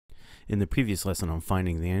In the previous lesson on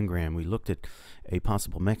finding the engram, we looked at a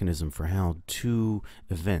possible mechanism for how two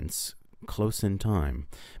events close in time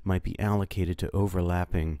might be allocated to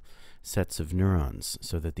overlapping sets of neurons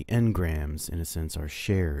so that the engrams, in a sense, are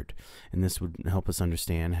shared. And this would help us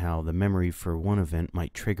understand how the memory for one event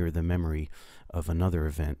might trigger the memory of another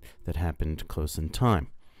event that happened close in time.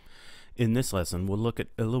 In this lesson, we'll look at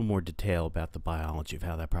a little more detail about the biology of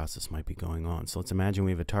how that process might be going on. So let's imagine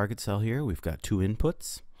we have a target cell here. We've got two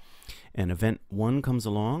inputs. And event 1 comes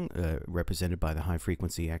along, represented by the high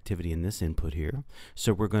frequency activity in this input here.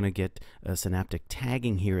 So we're going to get synaptic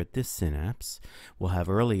tagging here at this synapse. We'll have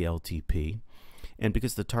early LTP. And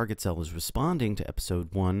because the target cell is responding to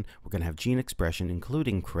episode 1, we're going to have gene expression,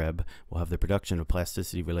 including CREB. We'll have the production of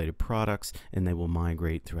plasticity-related products, and they will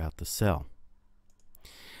migrate throughout the cell.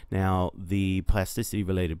 Now, the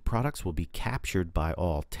plasticity-related products will be captured by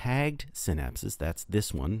all tagged synapses. That's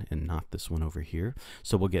this one and not this one over here.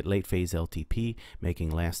 So we'll get late phase LTP,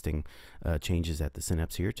 making lasting changes at the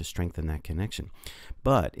synapse here to strengthen that connection.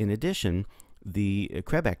 But in addition, the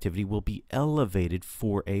CREB activity will be elevated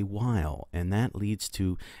for a while, and that leads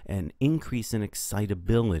to an increase in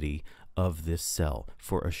excitability of this cell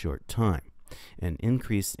for a short time. An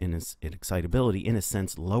increase in excitability, in a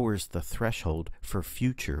sense, lowers the threshold for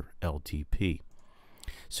future LTP.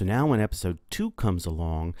 So now when episode 2 comes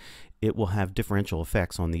along, it will have differential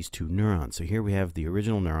effects on these two neurons. So here we have the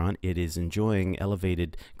original neuron. It is enjoying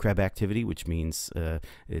elevated CREB activity, which means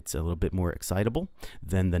it's a little bit more excitable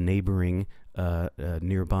than the neighboring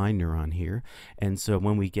nearby neuron here. And so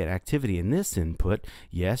when we get activity in this input,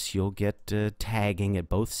 yes, you'll get tagging at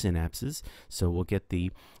both synapses. So we'll get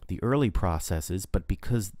the early processes, but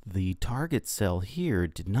because the target cell here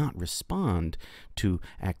did not respond to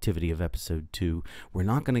activity of episode 2, we're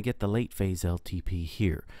not going to get the late phase LTP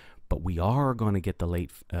here. But we are going to get the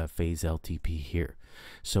late phase LTP here.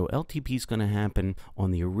 So LTP is going to happen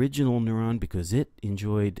on the original neuron because it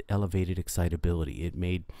enjoyed elevated excitability. It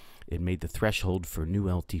made the threshold for new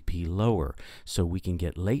LTP lower. So we can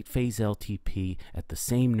get late phase LTP at the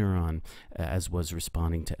same neuron as was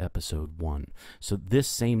responding to episode 1. So this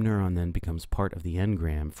same neuron then becomes part of the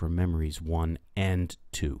engram for memories 1 and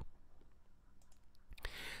 2.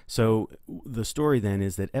 So the story then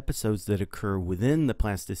is that episodes that occur within the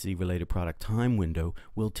plasticity-related product time window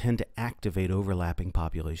will tend to activate overlapping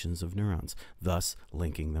populations of neurons, thus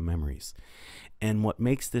linking the memories. And what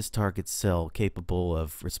makes this target cell capable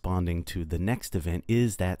of responding to the next event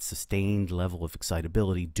is that sustained level of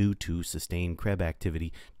excitability due to sustained CREB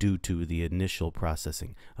activity due to the initial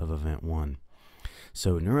processing of event 1.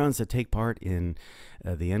 So neurons that take part in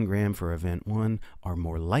the engram for event 1 are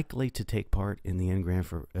more likely to take part in the engram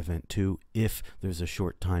for event 2 if there's a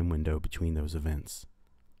short time window between those events.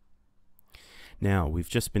 Now, we've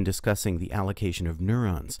just been discussing the allocation of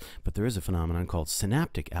neurons, but there is a phenomenon called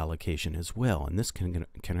synaptic allocation as well, and this can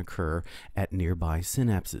occur at nearby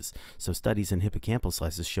synapses. So studies in hippocampal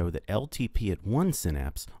slices show that LTP at one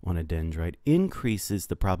synapse on a dendrite increases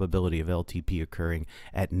the probability of LTP occurring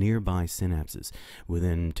at nearby synapses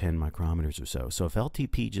within 10 micrometers or so. So if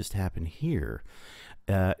LTP just happened here,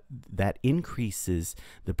 that increases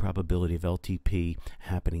the probability of LTP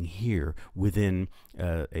happening here within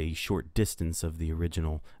a short distance of the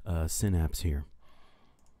original synapse here.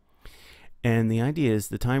 And the idea is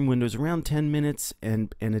the time window is around 10 minutes,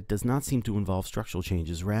 and it does not seem to involve structural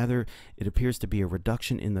changes. Rather, it appears to be a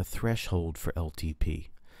reduction in the threshold for LTP.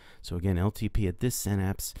 So again, LTP at this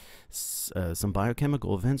synapse, some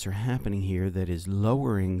biochemical events are happening here that is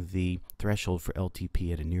lowering the threshold for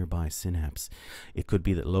LTP at a nearby synapse. It could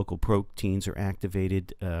be that local proteins are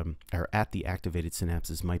activated, or at the activated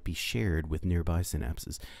synapses might be shared with nearby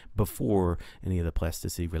synapses before any of the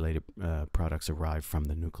plasticity-related products arrive from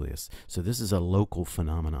the nucleus. So this is a local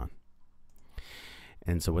phenomenon.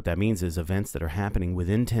 And so what that means is events that are happening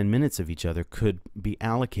within 10 minutes of each other could be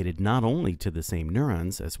allocated not only to the same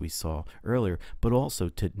neurons, as we saw earlier, but also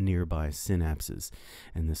to nearby synapses.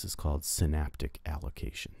 And this is called synaptic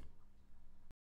allocation.